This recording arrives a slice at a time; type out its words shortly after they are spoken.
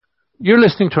You're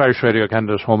listening to Irish Radio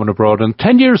Canada's Home and Abroad, and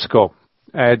 10 years ago,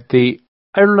 the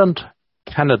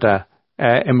Ireland-Canada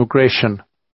Immigration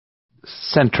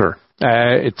Centre,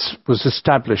 it was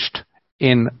established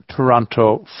in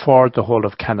Toronto for the whole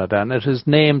of Canada, and it is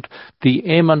named the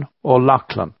Eamonn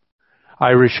O'Loughlin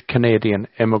Irish-Canadian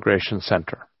Immigration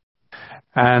Centre.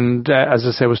 And as I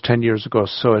say, it was 10 years ago,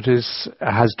 so it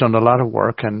has done a lot of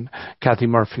work, and Cathy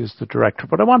Murphy is the director.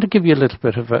 But I want to give you a little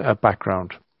bit of a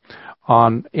background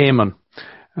on Eamonn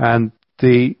and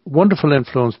the wonderful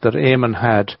influence that Eamonn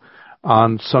had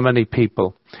on so many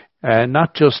people,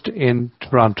 not just in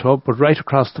Toronto, but right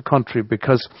across the country,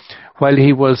 because while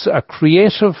he was a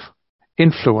creative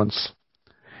influence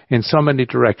in so many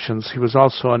directions, he was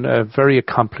also a very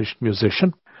accomplished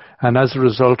musician, and as a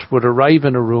result would arrive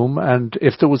in a room, and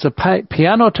if there was a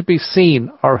piano to be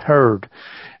seen or heard,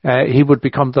 he would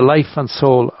become the life and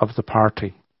soul of the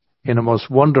party in a most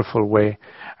wonderful way,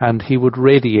 and he would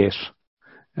radiate.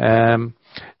 Then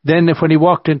when he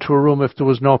walked into a room, if there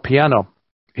was no piano,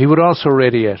 he would also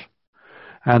radiate,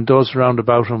 and those round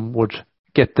about him would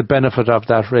get the benefit of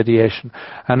that radiation.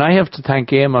 And I have to thank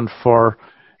Eamonn for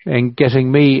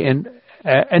getting me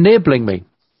enabling me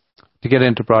to get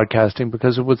into broadcasting,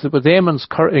 because it was with Eamonn's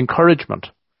encouragement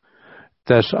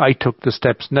that I took the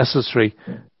steps necessary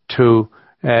to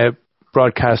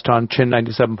broadcast on Chin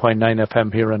 97.9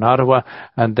 FM here in Ottawa,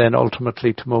 and then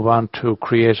ultimately to move on to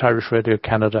create Irish Radio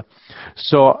Canada.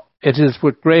 So it is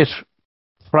with great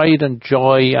pride and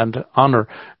joy and honour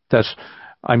that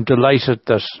I'm delighted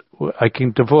that I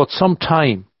can devote some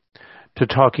time to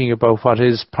talking about what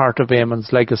is part of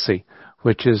Eamonn's legacy,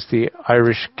 which is the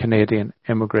Irish-Canadian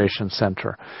Immigration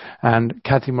Centre. And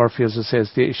Cathy Murphy, as I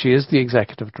say, she is the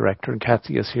executive director, and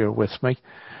Cathy is here with me.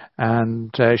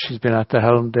 And she's been at the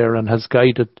helm there and has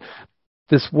guided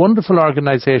this wonderful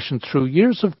organisation through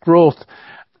years of growth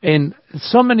in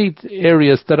so many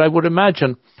areas that I would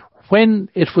imagine when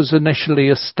it was initially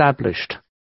established,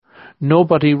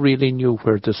 nobody really knew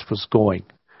where this was going.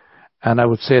 And I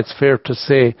would say it's fair to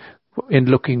say, in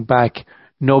looking back,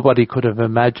 nobody could have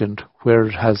imagined where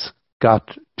it has got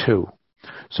to.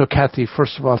 So, Cathy,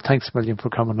 first of all, thanks a million for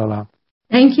coming along.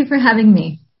 Thank you for having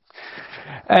me.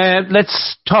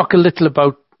 Let's talk a little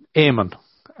about Eamonn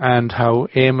and how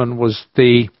Eamonn was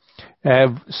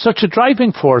such a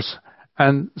driving force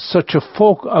and such a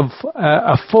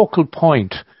focal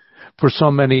point for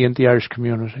so many in the Irish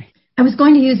community. I was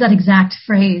going to use that exact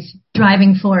phrase,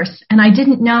 driving force, and I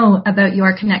didn't know about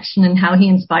your connection and how he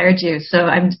inspired you. So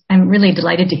I'm really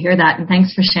delighted to hear that, and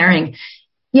thanks for sharing.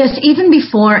 Yes, even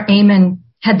before Eamonn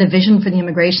had the vision for the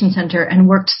Immigration Centre and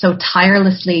worked so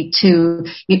tirelessly to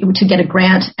get a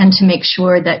grant and to make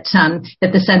sure that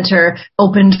the centre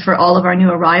opened for all of our new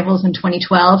arrivals in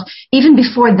 2012. Even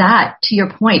before that, to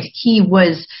your point, he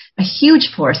was a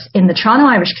huge force in the Toronto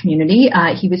Irish community.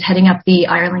 He was heading up the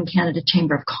Ireland-Canada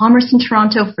Chamber of Commerce in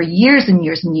Toronto for years and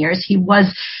years and years. He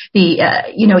was he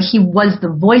was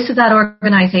the voice of that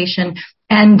organisation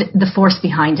and the force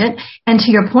behind it. And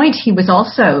to your point, he was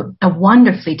also a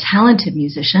wonderfully talented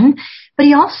musician, but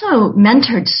he also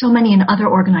mentored so many in other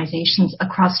organizations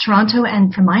across Toronto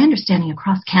and, from my understanding,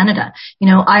 across Canada.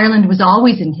 Ireland was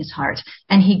always in his heart,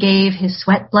 and he gave his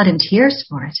sweat, blood, and tears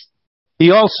for it.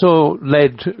 He also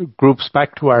led groups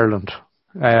back to Ireland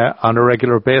on a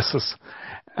regular basis.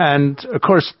 And, of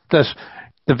course, that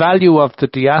the value of the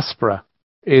diaspora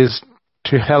is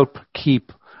to help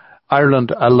keep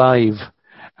Ireland alive.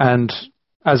 And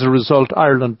as a result,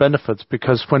 Ireland benefits,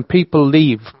 because when people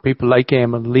leave, people like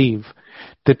Eamonn leave,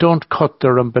 they don't cut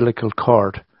their umbilical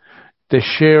cord. They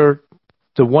share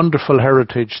the wonderful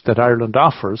heritage that Ireland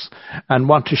offers and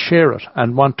want to share it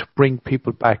and want to bring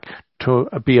people back to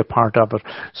be a part of it.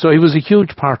 So he was a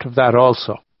huge part of that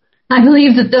also. I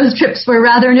believe that those trips were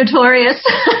rather notorious.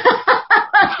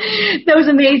 Those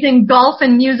amazing golf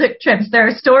and music trips. There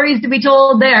are stories to be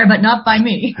told there, but not by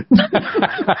me.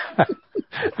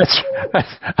 That's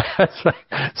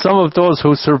right. Some of those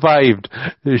who survived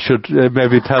should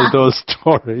maybe tell those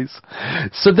stories.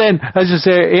 So then, as you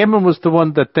say, Eamonn was the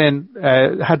one that then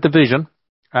had the vision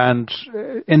and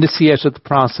initiated the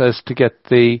process to get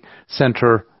the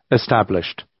centre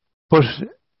established. But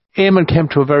Eamonn came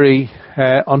to a very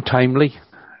untimely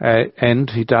end.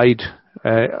 He died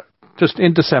just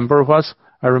in December, it was.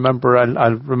 I remember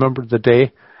the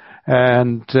day.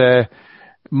 And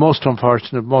most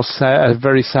unfortunate, a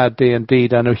very sad day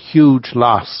indeed, and a huge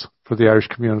loss for the Irish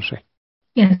community.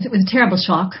 Yes, it was a terrible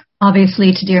shock,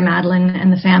 obviously, to dear Madeleine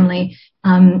and the family,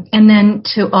 and then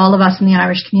to all of us in the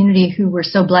Irish community who were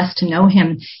so blessed to know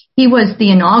him. He was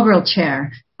the inaugural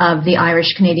chair of the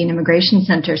Irish Canadian Immigration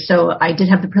Centre. So I did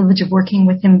have the privilege of working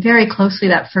with him very closely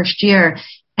that first year.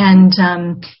 And,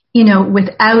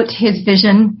 without his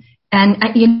vision, and,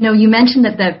 you mentioned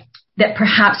that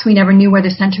perhaps we never knew where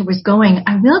the centre was going.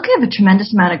 I will give a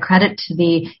tremendous amount of credit to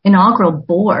the inaugural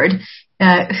board,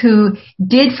 who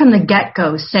did from the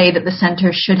get-go say that the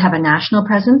centre should have a national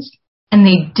presence. And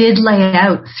they did lay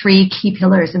out 3 key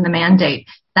pillars in the mandate,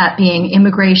 that being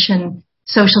immigration,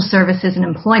 social services, and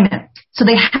employment. So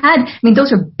they had,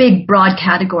 those are big, broad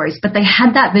categories, but they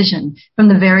had that vision from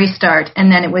the very start.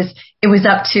 And then it was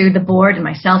up to the board and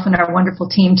myself and our wonderful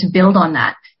team to build on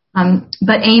that.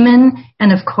 But Eamonn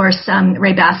and, of course,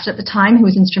 Ray Bassett at the time, who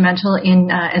was instrumental in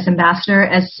as ambassador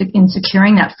in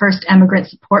securing that first emigrant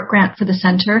support grant for the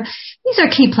centre. These are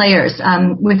key players.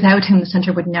 Without whom the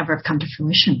centre would never have come to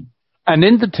fruition. And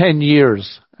in the 10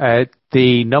 years,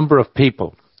 the number of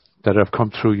people that have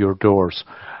come through your doors,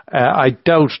 I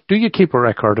doubt, do you keep a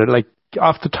record? Like,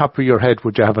 off the top of your head,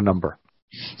 would you have a number?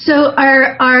 So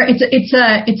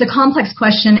it's a complex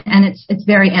question, and it's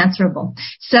very answerable.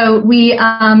 So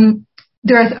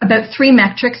there are about 3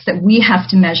 metrics that we have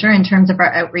to measure in terms of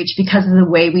our outreach because of the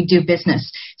way we do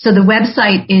business. So the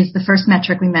website is the first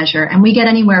metric we measure, and we get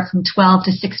anywhere from 12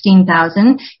 to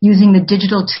 16,000 using the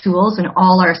digital tools and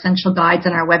all our essential guides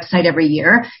on our website every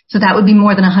year. So that would be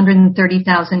more than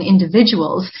 130,000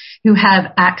 individuals who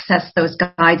have accessed those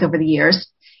guides over the years.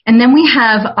 And then we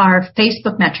have our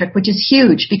Facebook metric, which is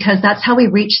huge because that's how we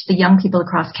reach the young people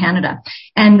across Canada.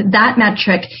 And that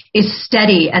metric is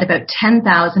steady at about 10,000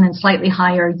 and slightly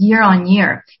higher year on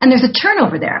year. And there's a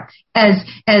turnover there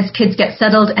as kids get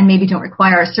settled and maybe don't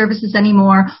require our services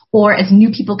anymore, or as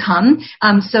new people come.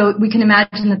 So we can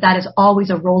imagine that is always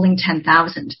a rolling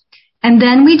 10,000. And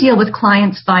then we deal with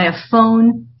clients via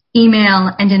phone, email,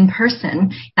 and in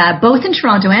person, both in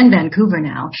Toronto and Vancouver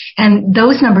now. And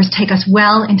those numbers take us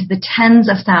well into the tens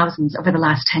of thousands over the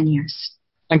last 10 years.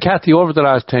 And Cathy, over the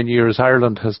last 10 years,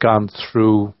 Ireland has gone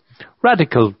through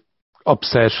radical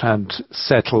upset and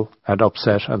settle, and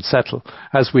upset and settle,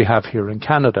 as we have here in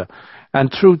Canada. And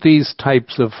through these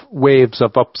types of waves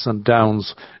of ups and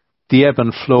downs, the ebb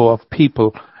and flow of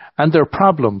people and their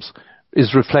problems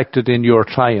is reflected in your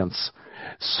clients.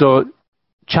 So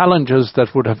challenges that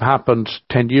would have happened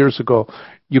 10 years ago,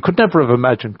 you could never have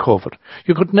imagined COVID.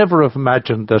 You could never have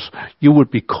imagined that you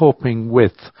would be coping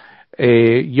with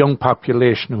a young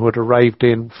population who had arrived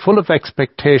in full of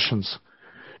expectations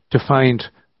to find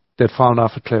they'd fallen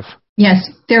off a cliff. Yes,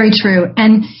 very true.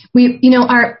 And we,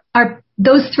 our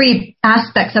those 3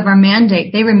 aspects of our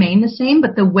mandate, they remain the same,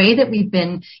 but the way that we've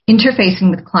been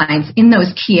interfacing with clients in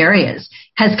those key areas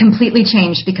has completely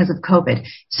changed because of COVID.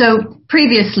 So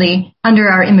previously, under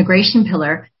our immigration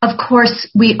pillar, of course,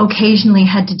 we occasionally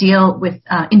had to deal with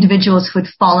individuals who had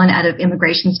fallen out of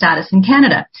immigration status in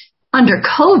Canada. Under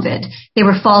COVID, they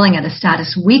were falling out of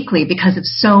status weekly because of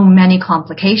so many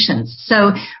complications.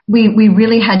 So we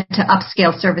really had to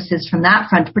upscale services from that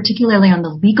front, particularly on the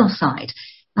legal side.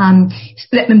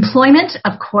 Employment,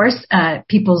 of course,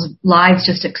 people's lives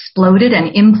just exploded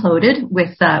and imploded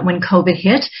with when COVID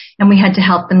hit, and we had to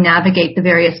help them navigate the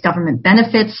various government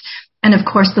benefits. And of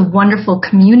course, the wonderful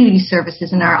community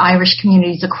services in our Irish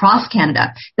communities across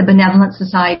Canada, the benevolent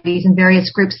societies and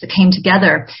various groups that came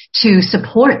together to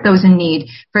support those in need.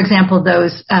 For example,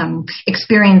 those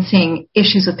experiencing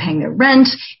issues with paying their rent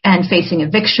and facing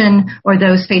eviction, or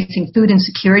those facing food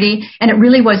insecurity. And it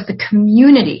really was the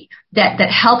community that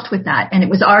helped with that. And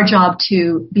it was our job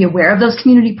to be aware of those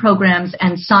community programs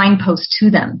and signpost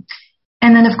to them.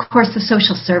 And then, of course, the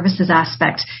social services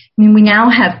aspect. I mean, we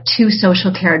now have 2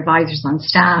 social care advisors on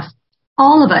staff.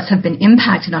 All of us have been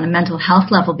impacted on a mental health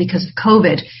level because of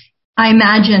COVID. I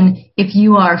imagine if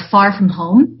you are far from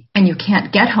home and you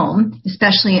can't get home,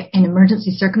 especially in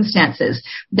emergency circumstances,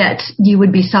 that you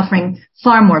would be suffering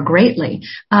far more greatly.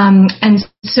 And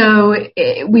so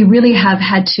we really have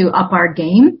had to up our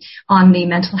game on the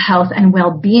mental health and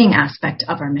well-being aspect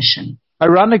of our mission.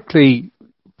 Ironically,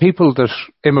 people that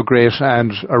immigrate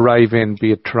and arrive in,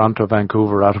 be it Toronto,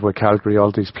 Vancouver, Ottawa, Calgary,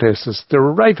 all these places, they're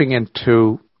arriving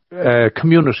into a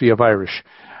community of Irish.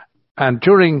 And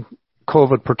during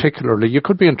COVID particularly, you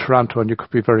could be in Toronto and you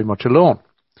could be very much alone.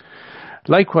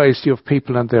 Likewise, you have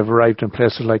people and they've arrived in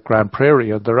places like Grand Prairie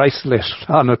and they're isolated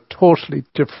on a totally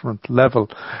different level.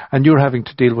 And you're having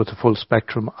to deal with the full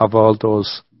spectrum of all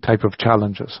those type of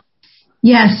challenges.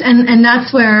 Yes, and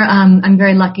that's where I'm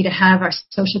very lucky to have our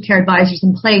social care advisors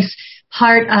in place.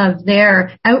 Part of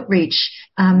their outreach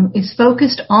is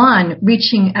focused on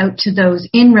reaching out to those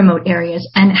in remote areas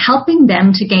and helping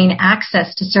them to gain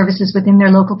access to services within their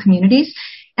local communities.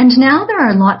 And now there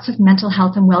are lots of mental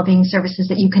health and well-being services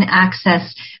that you can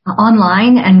access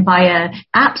online and via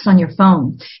apps on your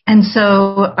phone. And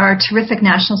so our terrific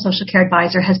National Social Care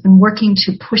Advisor has been working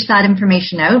to push that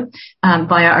information out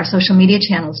via our social media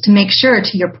channels to make sure,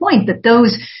 to your point, that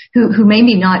those who may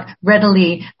be not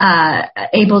readily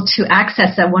able to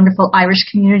access a wonderful Irish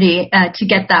community to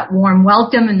get that warm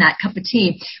welcome and that cup of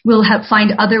tea will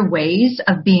find other ways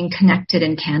of being connected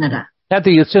in Canada.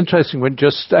 Cathy, it's interesting when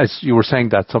just as you were saying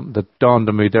that, something that dawned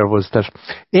on me there was that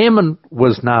Eamonn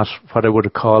was not what I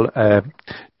would call a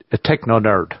techno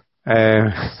nerd.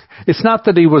 It's not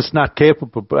that he was not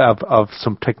capable of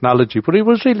some technology, but he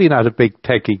was really not a big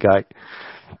techie guy.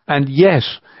 And yet,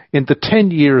 in the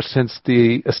 10 years since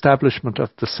the establishment of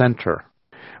the centre,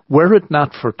 were it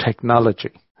not for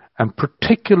technology, and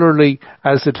particularly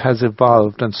as it has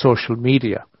evolved on social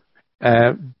media,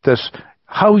 that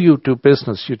how you do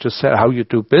business, you just said how you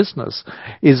do business,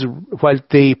 is while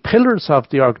the pillars of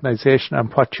the organisation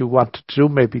and what you want to do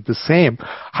may be the same,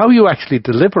 how you actually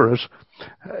deliver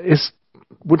it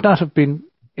would not have been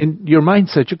in your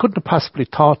mindset. You couldn't have possibly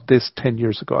thought this 10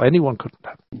 years ago. Anyone couldn't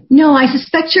have. No, I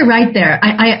suspect you're right there.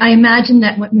 I imagine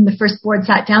that when the first board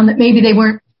sat down that maybe they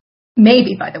weren't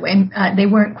they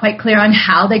weren't quite clear on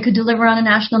how they could deliver on a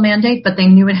national mandate, but they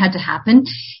knew it had to happen.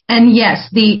 And yes,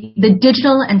 the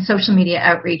digital and social media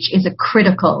outreach is a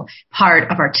critical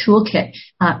part of our toolkit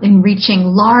in reaching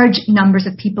large numbers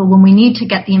of people when we need to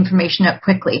get the information out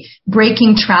quickly,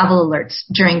 breaking travel alerts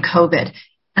during COVID,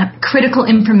 critical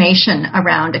information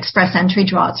around express entry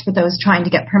draws for those trying to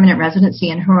get permanent residency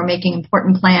and who are making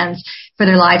important plans for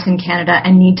their lives in Canada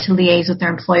and need to liaise with their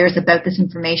employers about this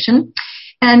information.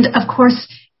 And, of course,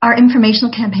 our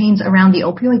informational campaigns around the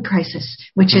opioid crisis,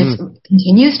 which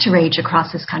continues to rage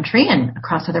across this country and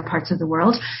across other parts of the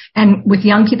world. And with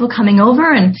young people coming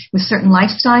over and with certain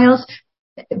lifestyles,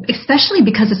 especially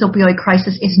because this opioid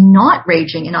crisis is not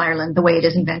raging in Ireland the way it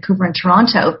is in Vancouver and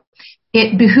Toronto,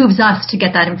 it behooves us to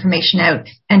get that information out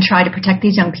and try to protect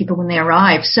these young people when they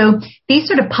arrive. So these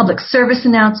sort of public service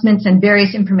announcements and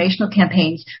various informational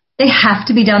campaigns, they have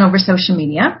to be done over social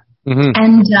media.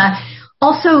 And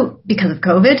also, because of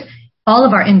COVID, all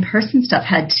of our in-person stuff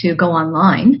had to go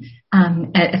online,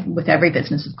 with every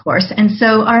business, of course. And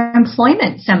so our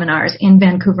employment seminars in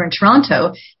Vancouver and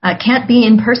Toronto can't be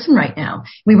in person right now.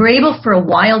 We were able for a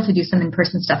while to do some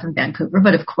in-person stuff in Vancouver,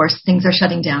 but of course things are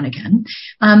shutting down again.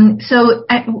 So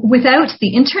without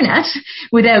the internet,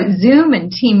 without Zoom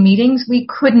and team meetings, we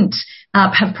couldn't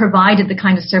have provided the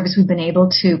kind of service we've been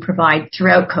able to provide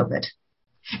throughout COVID.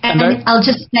 And I'll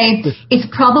just say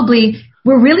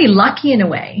we're really lucky in a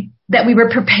way that we were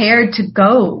prepared to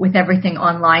go with everything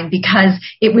online because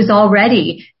it was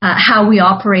already how we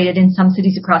operated in some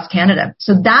cities across Canada.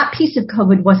 So that piece of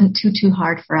COVID wasn't too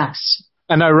hard for us.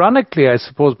 And ironically, I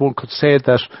suppose one could say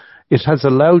that it has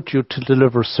allowed you to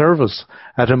deliver service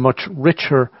at a much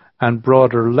richer and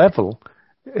broader level.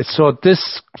 So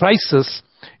this crisis,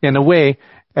 in a way,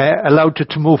 allowed you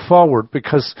to move forward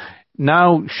because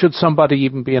now, should somebody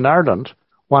even be in Ireland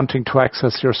wanting to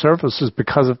access your services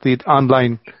because of the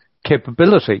online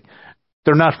capability,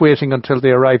 they're not waiting until they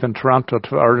arrive in Toronto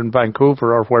or in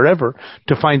Vancouver or wherever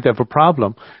to find they have a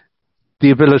problem.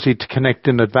 The ability to connect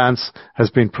in advance has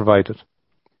been provided.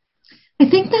 I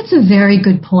think that's a very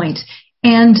good point.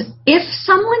 And if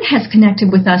someone has connected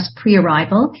with us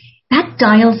pre-arrival, that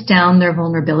dials down their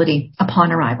vulnerability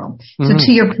upon arrival. So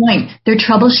to your point, they're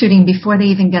troubleshooting before they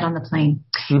even get on the plane,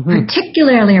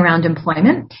 particularly around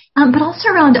employment, but also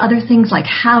around other things like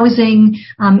housing,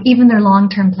 even their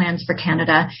long-term plans for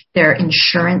Canada, their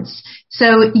insurance.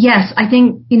 So yes, I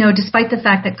think, despite the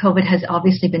fact that COVID has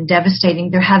obviously been devastating,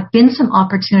 there have been some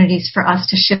opportunities for us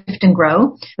to shift and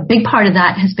grow. A big part of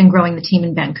that has been growing the team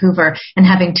in Vancouver and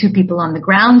having 2 people on the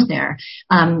ground there,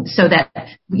 so that,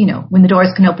 when the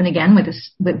doors can open again with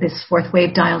this fourth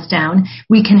wave dials down,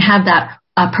 we can have that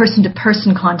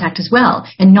person-to-person contact as well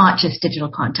and not just digital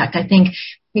contact. I think,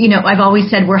 I've always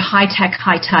said we're high-tech,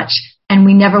 high-touch, and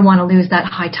we never want to lose that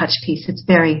high-touch piece. It's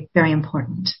very, very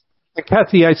important.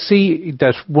 Cathy, I see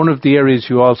that one of the areas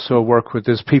you also work with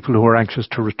is people who are anxious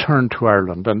to return to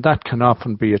Ireland, and that can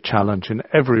often be a challenge in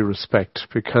every respect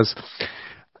because,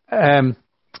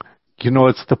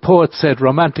 it's the poet said,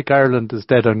 romantic Ireland is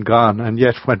dead and gone, and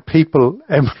yet when people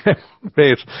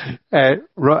emigrate,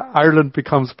 Ireland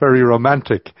becomes very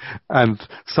romantic, and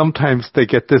sometimes they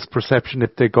get this perception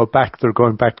if they go back, they're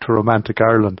going back to romantic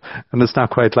Ireland, and it's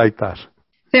not quite like that.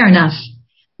 Fair enough.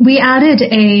 We added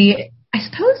a I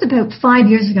suppose about 5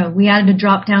 years ago, we added a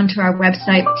drop down to our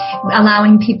website,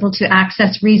 allowing people to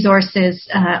access resources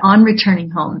on returning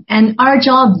home. And our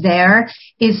job there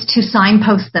is to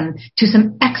signpost them to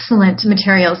some excellent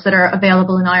materials that are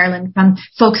available in Ireland from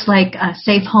folks like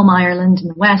Safe Home Ireland in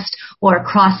the West or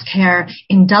Cross Care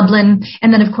in Dublin.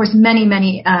 And then, of course, many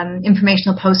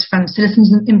informational posts from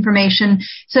Citizens Information.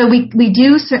 So we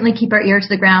do certainly keep our ear to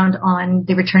the ground on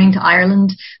the returning to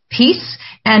Ireland piece,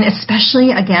 and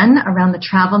especially, again, around the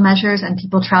travel measures and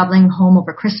people traveling home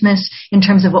over Christmas in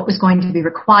terms of what was going to be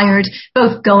required,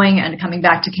 both going and coming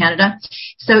back to Canada.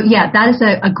 So, yeah, that is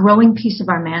a growing piece of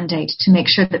our mandate to make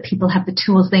sure that people have the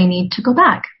tools they need to go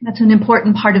back. That's an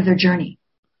important part of their journey.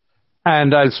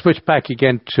 And I'll switch back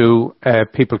again to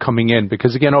people coming in,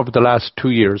 because, again, over the last 2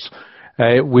 years,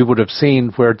 we would have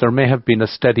seen where there may have been a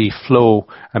steady flow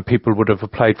and people would have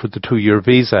applied for the 2-year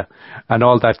visa and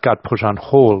all that got put on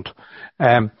hold.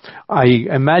 I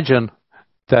imagine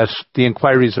that the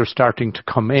inquiries are starting to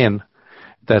come in,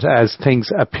 that as things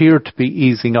appear to be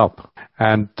easing up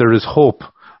and there is hope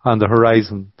on the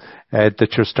horizon,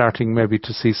 that you're starting maybe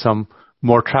to see some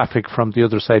more traffic from the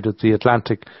other side of the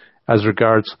Atlantic as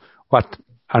regards what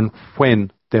and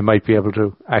when they might be able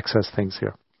to access things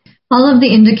here. All of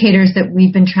the indicators that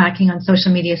we've been tracking on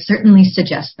social media certainly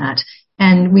suggest that.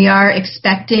 And we are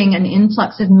expecting an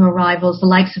influx of new arrivals, the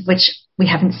likes of which we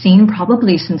haven't seen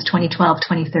probably since 2012,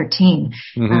 2013.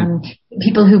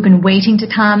 People who've been waiting to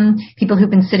come, people who've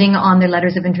been sitting on their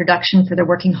letters of introduction for their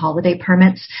working holiday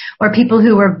permits, or people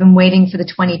who have been waiting for the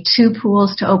 22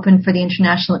 pools to open for the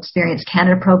International Experience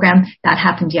Canada program. That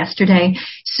happened yesterday.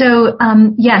 So,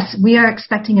 yes, we are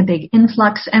expecting a big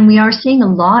influx, and we are seeing a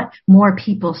lot more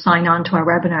people sign on to our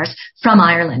webinars from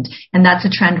Ireland, and that's a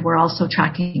trend we're also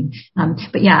tracking.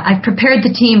 But yeah, I've prepared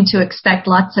the team to expect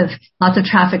lots of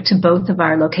traffic to both of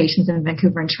our locations in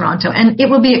Vancouver and Toronto, and it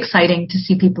will be exciting to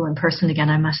see people in person again,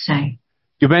 I must say.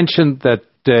 You mentioned that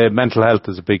mental health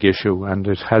is a big issue, and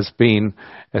it has been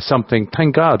something,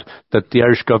 thank God, that the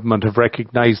Irish government have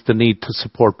recognised the need to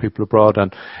support people abroad,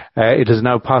 and it is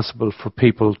now possible for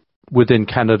people within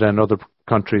Canada and other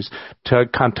countries to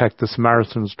contact the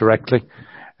Samaritans directly,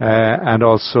 and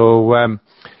also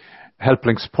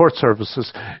Helpline Support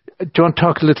Services. Do you want to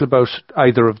talk a little about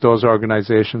either of those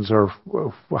organisations, or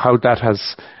how that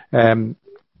has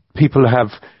people have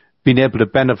been able to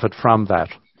benefit from that?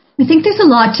 I think there's a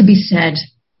lot to be said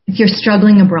if you're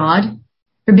struggling abroad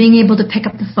for being able to pick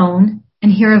up the phone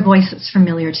and hear a voice that's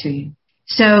familiar to you.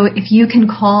 So if you can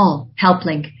call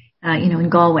HelpLink, in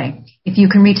Galway, if you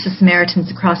can reach the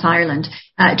Samaritans across Ireland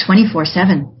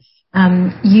 24/7,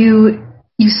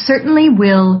 you certainly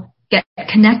will get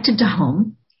connected to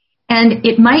home, and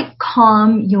it might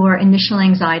calm your initial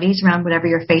anxieties around whatever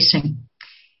you're facing.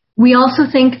 We also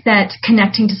think that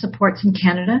connecting to supports in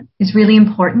Canada is really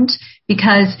important,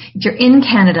 because if you're in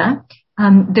Canada,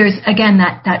 there's, again,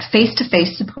 that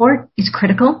face-to-face support is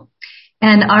critical.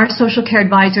 And our social care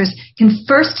advisors can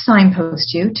first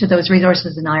signpost you to those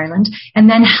resources in Ireland and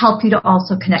then help you to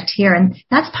also connect here. And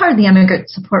that's part of the Immigrant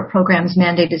Support Program's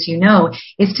mandate, as you know,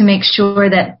 is to make sure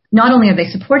that not only are they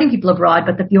supporting people abroad,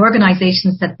 but that the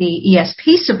organizations that the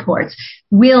ESP supports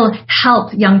will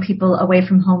help young people away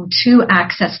from home to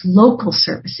access local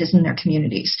services in their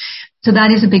communities. So that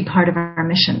is a big part of our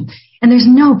mission. And there's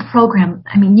no program,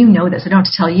 I mean, you know this, I don't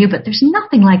have to tell you, but there's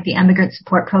nothing like the Immigrant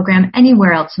Support Program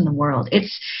anywhere else in the world.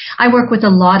 I work with a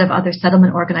lot of other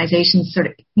settlement organizations, sort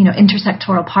of,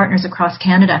 intersectoral partners across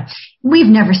Canada. We've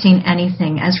never seen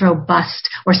anything as robust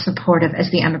or supportive as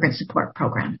the Immigrant Support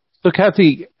Program. So,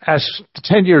 Cathy, at the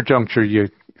 10-year juncture, you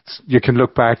can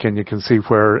look back and you can see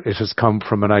where it has come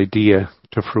from an idea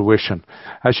to fruition.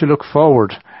 As you look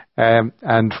forward, and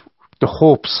the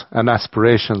hopes and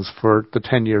aspirations for the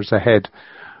 10 years ahead,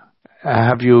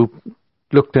 have you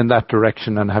looked in that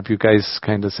direction, and have you guys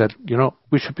kind of said,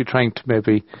 we should be trying to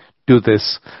maybe do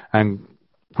this, and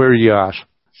where are you at?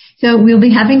 So we'll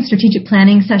be having strategic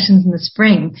planning sessions in the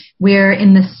spring. We're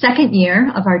in the second year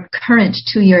of our current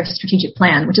 2-year strategic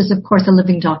plan, which is, of course, a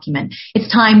living document.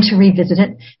 It's time to revisit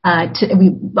it.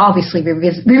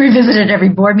 We revisit it every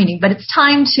board meeting, but it's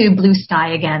time to blue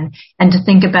sky again and to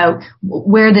think about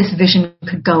where this vision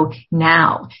could go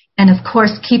now. And of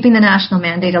course, keeping the national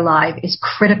mandate alive is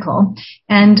critical,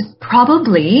 and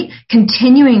probably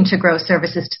continuing to grow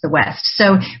services to the West.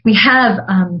 So we have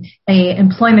a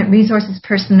employment resources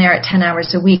person there there at 10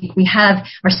 hours a week. We have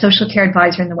our social care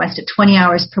advisor in the West at 20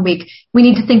 hours per week. We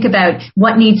need to think about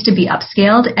what needs to be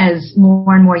upscaled as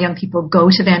more and more young people go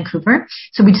to Vancouver.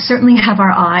 So we certainly have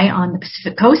our eye on the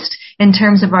Pacific Coast in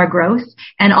terms of our growth,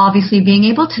 and obviously being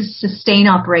able to sustain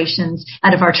operations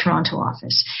out of our Toronto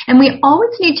office. And we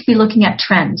always need to be looking at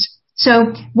trends.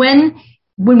 So when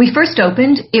we first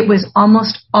opened, it was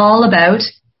almost all about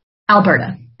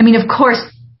Alberta. I mean, of course,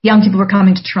 young people were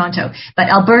coming to Toronto, but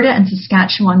Alberta and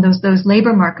Saskatchewan, those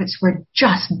labor markets were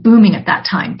just booming at that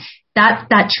time.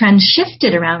 That trend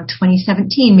shifted around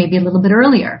 2017, maybe a little bit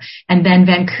earlier. And then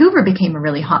Vancouver became a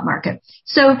really hot market.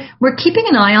 So we're keeping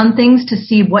an eye on things to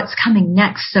see what's coming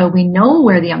next, so we know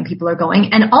where the young people are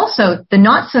going. And also the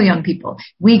not so young people.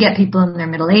 We get people in their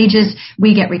middle ages.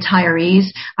 We get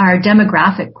retirees. Our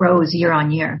demographic grows year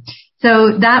on year.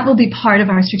 So that will be part of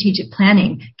our strategic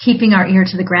planning, keeping our ear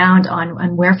to the ground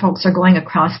on where folks are going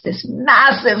across this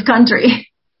massive country.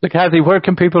 So Cathy, where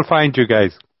can people find you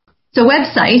guys? So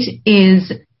website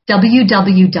is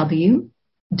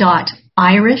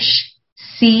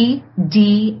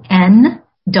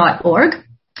www.irishcdn.org.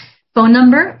 Phone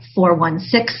number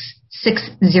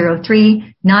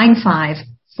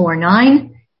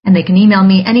 416-603-9549. And they can email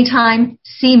me anytime,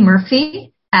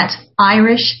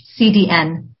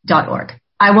 cmurphy@irishcdn.org.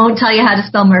 I won't tell you how to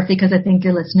spell Murphy because I think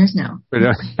your listeners know.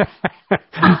 The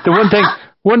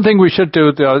one thing we should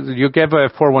do, you gave a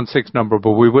 416 number,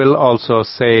 but we will also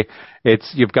say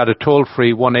you've got a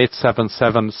toll-free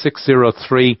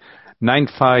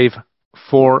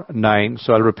 1-877-603-9549.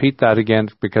 So I'll repeat that again,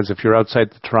 because if you're outside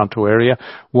the Toronto area,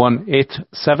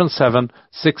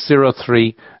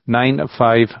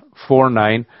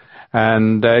 1-877-603-9549.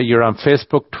 And you're on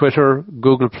Facebook, Twitter,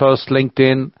 Google+,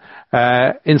 LinkedIn,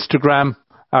 Instagram.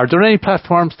 Are there any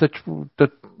platforms that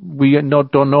we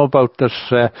don't know about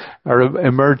that are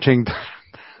emerging?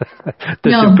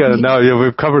 No,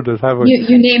 we've covered it, haven't we?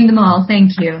 You named them all.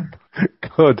 Thank you.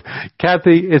 Good.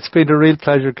 Cathy, it's been a real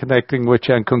pleasure connecting with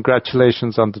you, and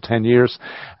congratulations on the 10 years.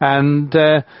 And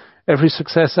every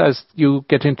success as you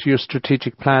get into your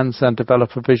strategic plans and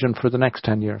develop a vision for the next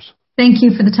 10 years. Thank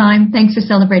you for the time. Thanks for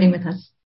celebrating with us.